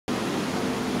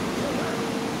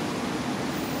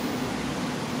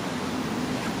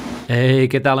Hey,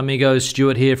 ¿qué tal amigos?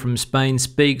 Stuart here from Spain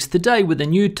Speaks. Today with a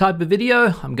new type of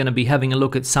video, I'm going to be having a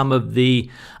look at some of the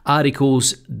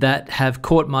articles that have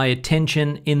caught my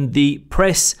attention in the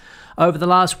press over the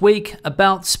last week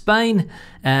about Spain.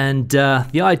 And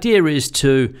the idea is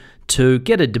to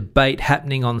get a debate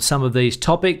happening on some of these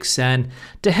topics and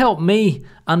to help me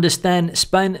understand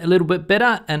Spain a little bit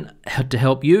better and to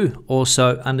help you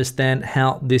also understand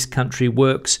how this country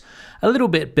works a little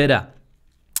bit better.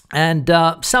 And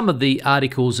some of the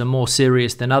articles are more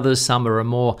serious than others. Some are a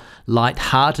more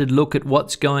light-hearted look at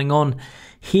what's going on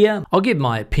here. I'll give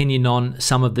my opinion on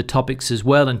some of the topics as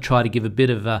well and try to give a bit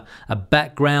of a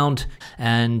background.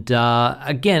 And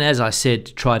again, as I said,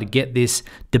 to try to get this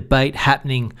debate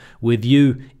happening with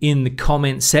you in the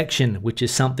comment section, which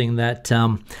is something that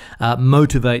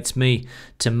motivates me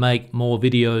to make more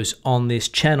videos on this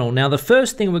channel. Now, the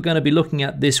first thing we're going to be looking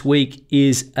at this week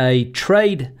is a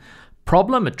trade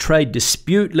problem, a trade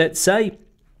dispute, let's say,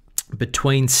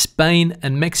 between Spain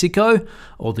and Mexico,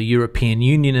 or the European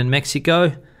Union and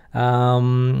Mexico,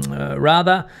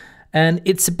 rather. And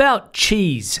it's about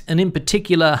cheese, and in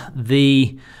particular,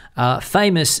 the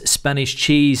famous Spanish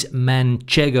cheese,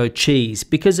 Manchego cheese,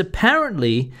 because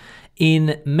apparently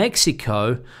in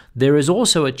Mexico, there is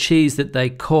also a cheese that they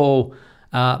call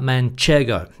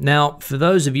Manchego. Now, for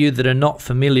those of you that are not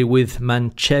familiar with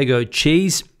Manchego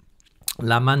cheese,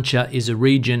 La Mancha is a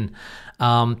region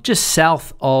just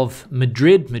south of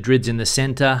Madrid. Madrid's in the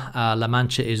center. La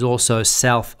Mancha is also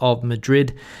south of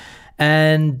Madrid.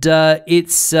 And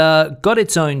it's got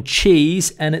its own cheese,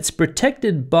 and it's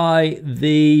protected by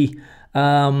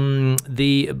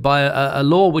a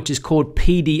law which is called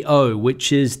PDO,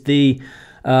 which is the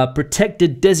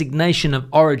protected designation of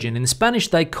origin. In Spanish,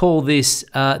 they call this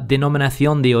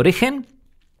denominación de origen.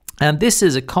 And this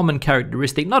is a common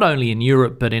characteristic, not only in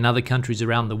Europe, but in other countries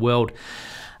around the world.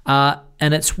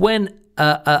 And it's when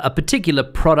a particular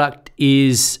product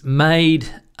is made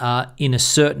in a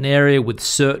certain area with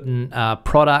certain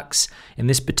products. In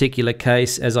this particular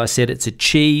case, as I said, it's a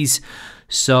cheese.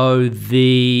 So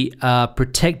the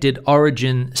protected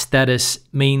origin status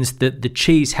means that the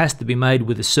cheese has to be made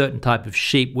with a certain type of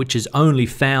sheep, which is only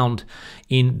found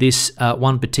in this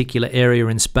one particular area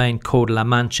in Spain called La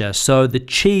Mancha. So the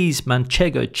cheese,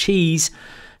 Manchego cheese,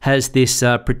 has this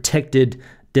protected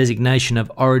designation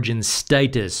of origin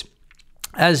status,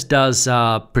 as does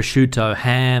prosciutto,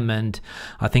 ham, and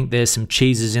I think there's some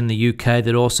cheeses in the UK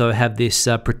that also have this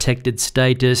protected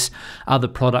status. Other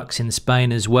products in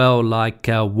Spain as well, like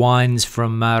wines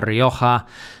from Rioja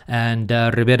and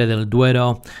Ribera del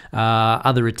Duero,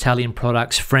 other Italian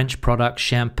products, French products,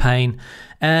 champagne.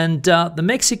 And the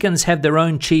Mexicans have their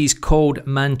own cheese called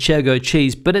Manchego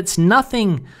cheese, but it's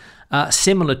nothing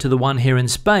similar to the one here in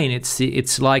Spain.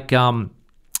 It's like a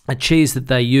cheese that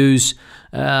they use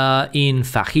in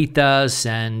fajitas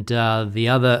and the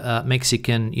other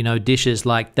Mexican, dishes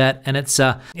like that. And it's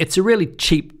a really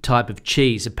cheap type of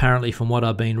cheese, apparently, from what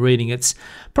I've been reading. It's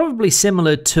probably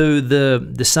similar to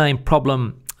the same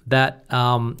problem that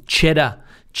cheddar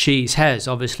cheese has.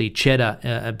 Obviously,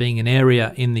 cheddar being an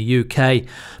area in the UK,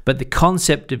 but the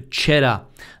concept of cheddar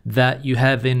that you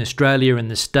have in Australia, in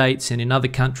the States, and in other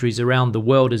countries around the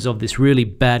world is of this really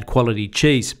bad quality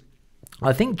cheese.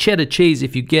 I think cheddar cheese,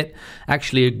 if you get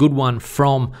actually a good one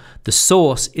from the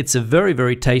source, it's a very,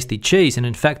 very tasty cheese. And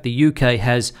in fact, the UK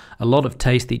has a lot of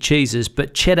tasty cheeses,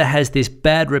 but cheddar has this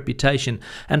bad reputation.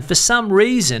 And for some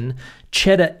reason,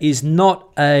 cheddar is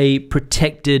not a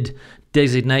protected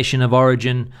designation of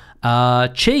origin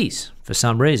cheese. For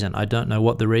some reason, I don't know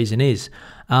what the reason is.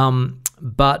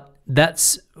 But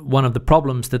that's one of the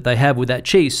problems that they have with that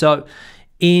cheese. So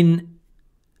in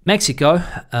Mexico,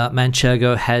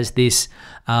 Manchego has this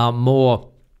more,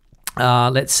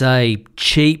 let's say,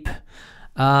 cheap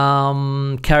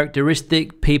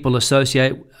characteristic. People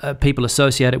associate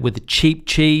it with the cheap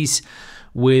cheese,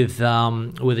 with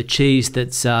a cheese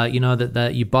that's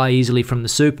that you buy easily from the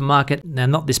supermarket. Now,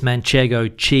 not this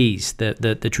Manchego cheese,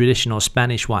 the traditional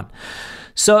Spanish one.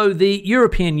 So the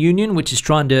European Union, which is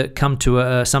trying to come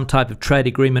to some type of trade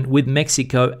agreement with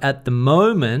Mexico at the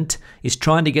moment, is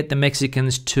trying to get the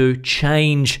Mexicans to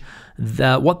change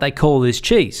what they call this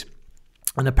cheese.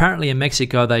 And apparently in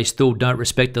Mexico, they still don't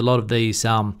respect a lot of these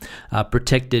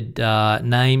protected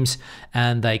names,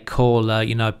 and they call,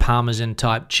 Parmesan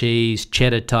type cheese,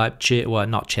 cheddar type cheese, well,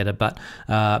 not cheddar, but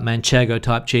Manchego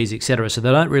type cheese, etc. So they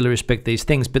don't really respect these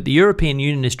things. But the European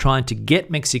Union is trying to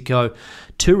get Mexico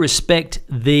to respect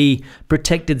the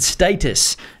protected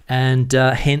status, and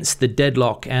hence the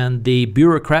deadlock. And the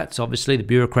bureaucrats, obviously, the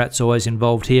bureaucrats always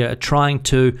involved here, are trying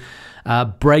to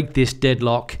break this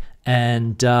deadlock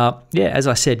and yeah, as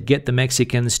I said, get the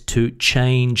Mexicans to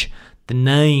change the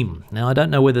name. Now, I don't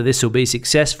know whether this will be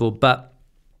successful, but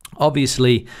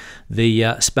obviously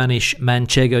the Spanish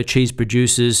Manchego cheese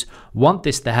producers want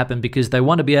this to happen because they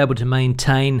want to be able to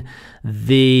maintain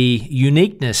the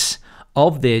uniqueness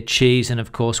of their cheese, and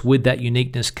of course with that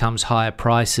uniqueness comes higher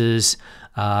prices,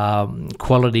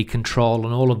 quality control,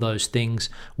 and all of those things,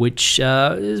 which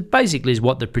basically is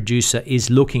what the producer is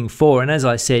looking for. And as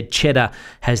I said, cheddar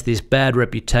has this bad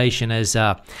reputation as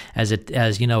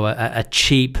you know, a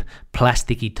cheap,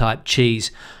 plasticky type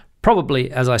cheese.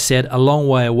 Probably, as I said, a long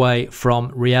way away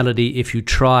from reality if you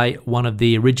try one of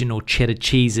the original cheddar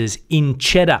cheeses in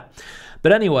cheddar.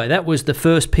 But anyway, that was the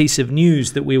first piece of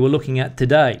news that we were looking at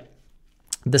today.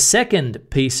 The second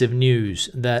piece of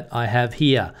news that I have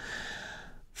here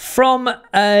from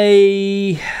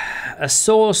a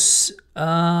source,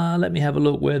 let me have a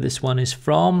look where this one is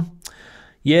from.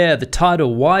 Yeah, the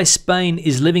title, Why Spain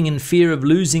is Living in Fear of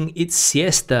Losing Its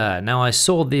Siesta. Now, I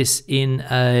saw this in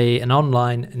an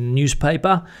online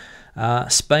newspaper.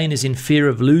 Spain is in fear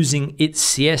of losing its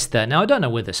siesta. Now, I don't know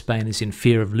whether Spain is in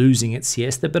fear of losing its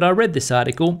siesta, but I read this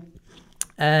article,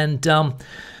 and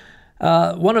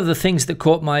one of the things that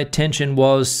caught my attention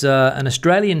was an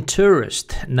Australian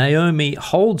tourist, Naomi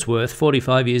Holdsworth,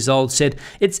 45 years old, said,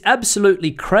 "It's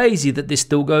absolutely crazy that this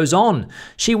still goes on.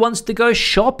 She wants to go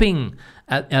shopping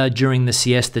during the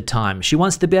siesta time. She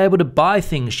wants to be able to buy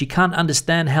things. She can't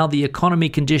understand how the economy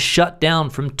can just shut down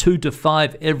from 2 to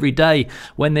 5 every day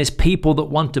when there's people that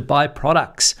want to buy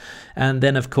products." And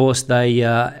then, of course, they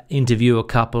interview a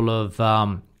couple of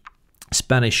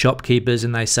Spanish shopkeepers,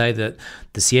 and they say that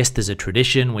the siesta is a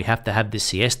tradition. We have to have this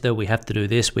siesta. We have to do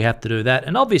this. We have to do that.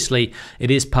 And obviously,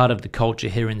 it is part of the culture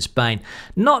here in Spain.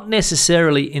 Not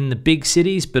necessarily in the big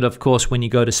cities, but of course, when you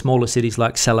go to smaller cities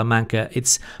like Salamanca,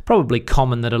 it's probably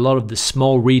common that a lot of the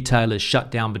small retailers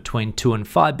shut down between 2 and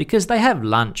 5 because they have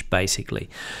lunch, basically.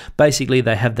 Basically,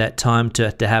 they have that time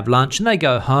to have lunch, and they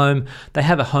go home. They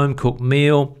have a home-cooked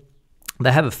meal.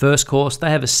 They have a first course,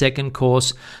 they have a second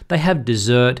course, they have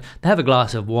dessert, they have a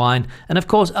glass of wine, and of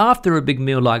course, after a big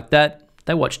meal like that,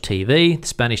 they watch TV. The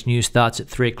Spanish news starts at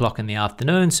 3 o'clock in the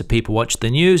afternoon, so people watch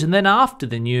the news, and then after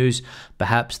the news,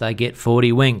 perhaps they get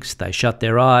 40 winks. They shut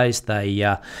their eyes,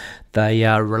 they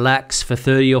relax for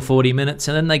 30 or 40 minutes,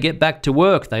 and then they get back to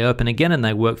work. They open again, and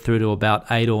they work through to about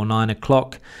 8 or 9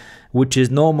 o'clock, which is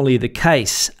normally the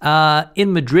case.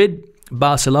 In Madrid,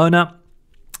 Barcelona,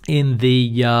 in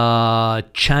the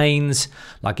chains,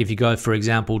 like if you go, for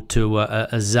example, to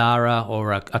a Zara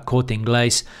or a Corte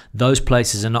Inglés, those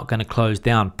places are not going to close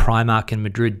down. Primark in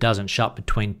Madrid doesn't shut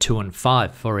between 2 and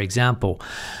 5, for example.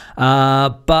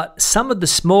 But some of the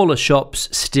smaller shops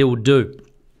still do.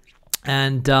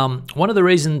 And one of the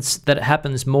reasons that it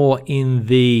happens more in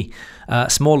the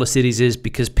smaller cities is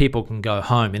because people can go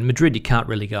home. In Madrid, you can't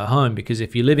really go home because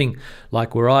if you're living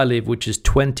like where I live, which is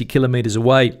 20 kilometers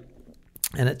away,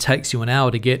 and it takes you an hour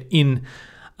to get in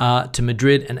to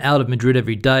Madrid and out of Madrid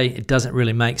every day, it doesn't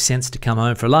really make sense to come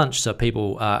home for lunch. So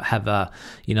people have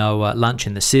lunch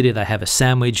in the city. They have a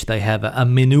sandwich. They have a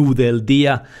menú del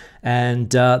día, and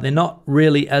they're not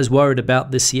really as worried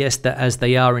about the siesta as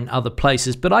they are in other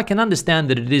places. But I can understand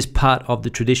that it is part of the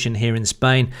tradition here in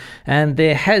Spain, and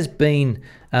there has been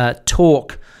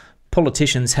talk.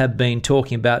 Politicians have been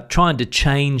talking about trying to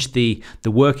change the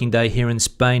working day here in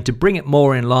Spain to bring it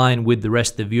more in line with the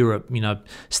rest of Europe. You know,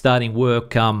 starting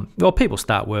work, well, people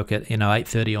start work at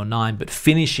 8:30 or 9, but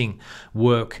finishing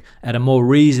work at a more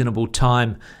reasonable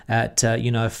time at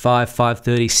 5,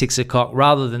 5:30, 6 o'clock,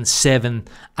 rather than 7,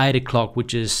 8 o'clock,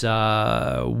 which is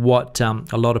what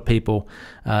a lot of people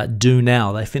do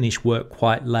now. They finish work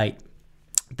quite late.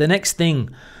 The next thing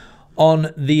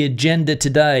on the agenda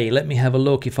today, let me have a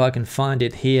look if I can find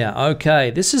it here.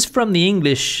 Okay, this is from the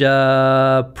English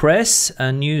press,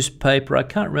 a newspaper. I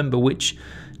can't remember which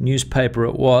newspaper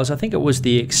it was. I think it was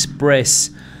the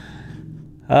Express.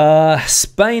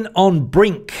 Spain on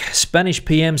brink. Spanish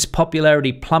PM's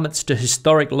popularity plummets to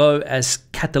historic low as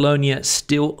Catalonia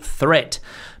still threat.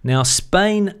 Now,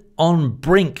 Spain on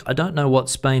brink. I don't know what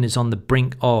Spain is on the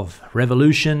brink of.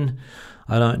 Revolution?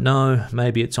 I don't know.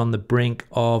 Maybe it's on the brink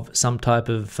of some type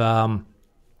of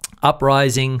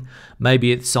uprising.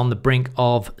 Maybe it's on the brink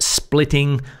of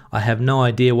splitting. I have no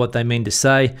idea what they mean to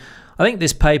say. I think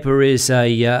this paper is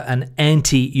an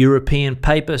anti-European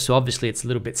paper, so obviously it's a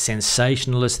little bit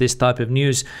sensationalist, this type of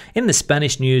news. In the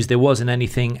Spanish news, there wasn't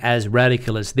anything as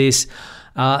radical as this.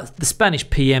 The Spanish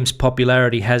PM's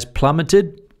popularity has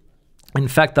plummeted. In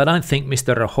fact, I don't think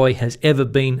Mr. Rajoy has ever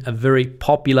been a very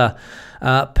popular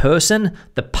person.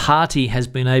 The party has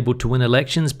been able to win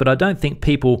elections, but I don't think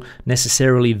people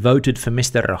necessarily voted for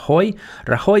Mr. Rajoy.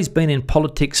 Rajoy's been in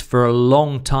politics for a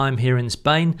long time here in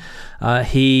Spain.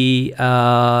 He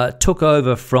took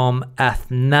over from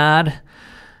Aznar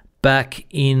back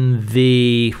in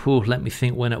the, let me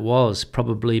think when it was,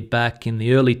 probably back in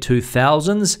the early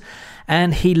 2000s.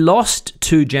 And he lost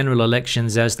 2 general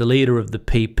elections as the leader of the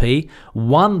PP,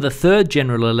 won the 3rd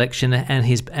general election, and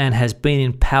has been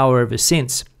in power ever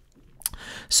since.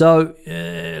 So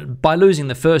by losing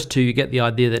the first 2, you get the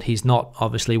idea that he's not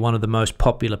obviously one of the most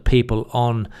popular people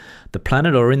on the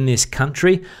planet or in this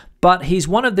country. But he's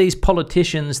one of these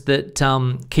politicians that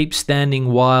keeps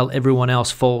standing while everyone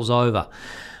else falls over,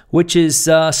 which is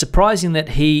surprising that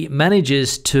he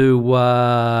manages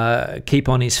to keep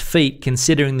on his feet,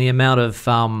 considering the amount of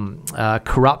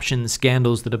corruption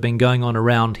scandals that have been going on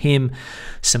around him,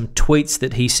 some tweets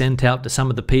that he sent out to some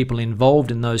of the people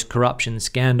involved in those corruption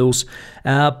scandals.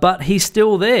 But he's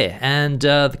still there, and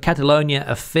the Catalonia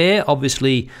affair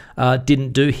obviously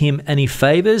didn't do him any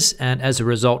favors, and as a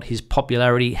result, his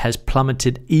popularity has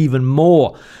plummeted even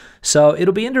more. So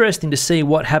it'll be interesting to see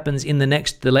what happens in the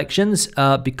next elections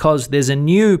because there's a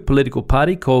new political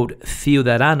party called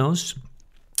Ciudadanos,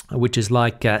 which is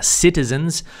like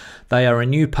citizens. They are a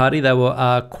new party. They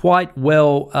were quite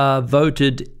well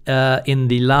voted in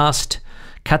the last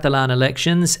Catalan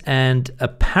elections, and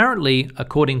apparently,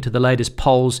 according to the latest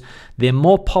polls, they're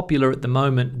more popular at the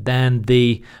moment than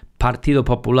the Partido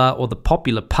Popular, or the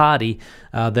Popular Party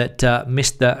that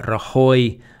Mr.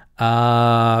 Rajoy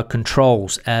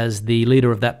controls as the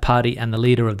leader of that party and the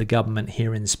leader of the government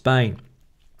here in Spain.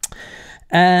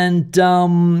 And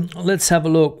let's have a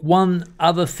look. One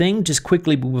other thing, just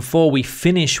quickly before we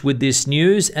finish with this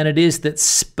news, and it is that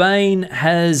Spain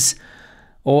has,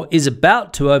 or is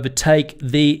about to overtake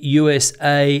the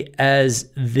USA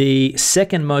as the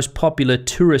 2nd most popular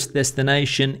tourist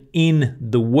destination in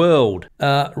the world.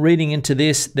 Reading into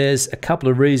this, there's a couple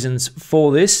of reasons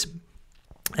for this.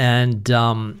 And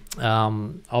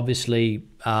obviously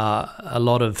a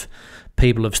lot of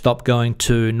people have stopped going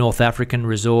to North African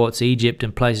resorts, Egypt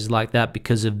and places like that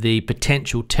because of the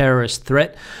potential terrorist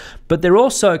threat. But they're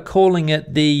also calling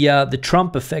it the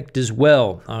Trump effect as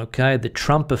well, okay, the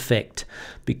Trump effect,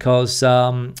 because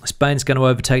Spain's going to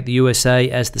overtake the USA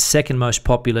as the 2nd most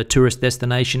popular tourist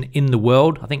destination in the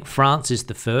world. I think France is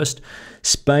the 1st.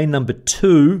 Spain number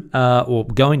 2, or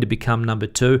going to become number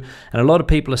 2. And a lot of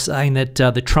people are saying that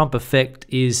the Trump effect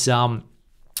is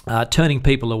turning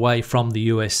people away from the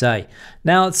USA.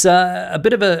 Now, it's a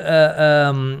bit of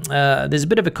there's a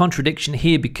bit of a contradiction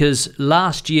here, because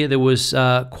last year there was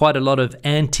quite a lot of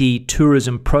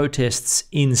anti-tourism protests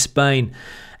in Spain.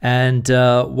 And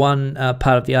one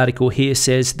part of the article here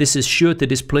says, this is sure to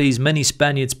displease many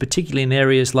Spaniards, particularly in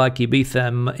areas like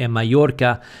Ibiza and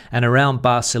Mallorca and around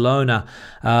Barcelona,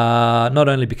 not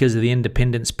only because of the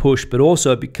independence push, but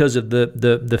also because of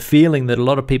the feeling that a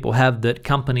lot of people have that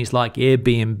companies like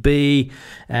Airbnb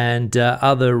and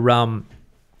other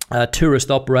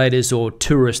tourist operators or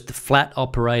tourist flat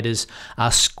operators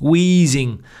are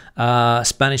squeezing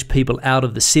Spanish people out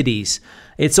of the cities.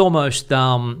 It's almost,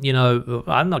 you know,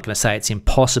 I'm not going to say it's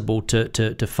impossible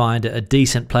to find a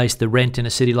decent place to rent in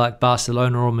a city like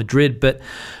Barcelona or Madrid, but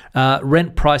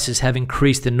rent prices have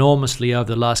increased enormously over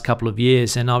the last couple of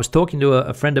years. And I was talking to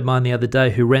a friend of mine the other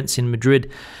day who rents in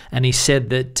Madrid, and he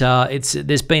said that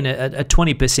there's been a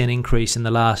 20% increase in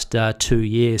the last 2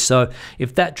 years. So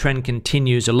if that trend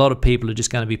continues, a lot of people are just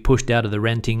going to be pushed out of the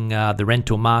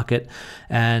rental market,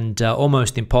 and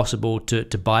almost impossible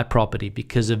to buy property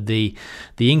because of the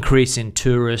increase in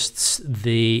tourists,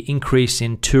 the increase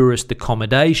in tourist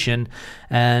accommodation,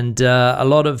 and a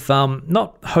lot of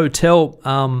not hotel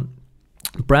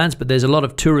brands, but there's a lot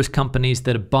of tourist companies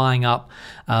that are buying up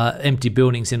empty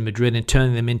buildings in Madrid and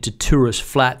turning them into tourist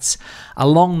flats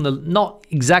along the, not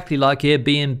exactly like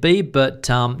Airbnb, but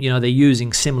you know, they're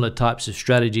using similar types of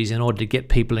strategies in order to get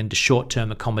people into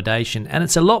short-term accommodation, and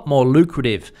it's a lot more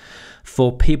lucrative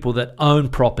for people that own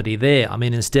property there. I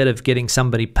mean, instead of getting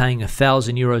somebody paying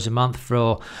 €1,000 a month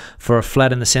for a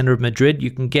flat in the center of Madrid, you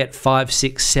can get 5,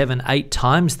 6, 7, 8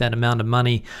 times that amount of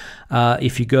money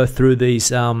if you go through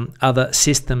these other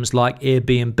systems like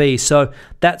Airbnb. So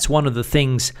that's one of the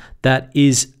things that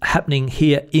is happening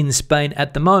here in Spain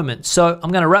at the moment. So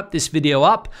I'm going to wrap this video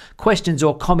up. Questions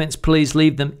or comments, please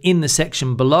leave them in the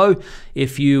section below.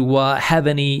 If you have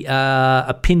any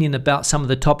opinion about some of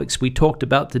the topics we talked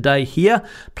about today here,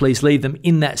 please leave them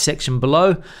in that section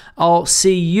below. I'll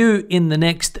see you in the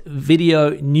next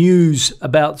video news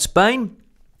about Spain.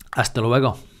 Hasta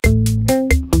luego.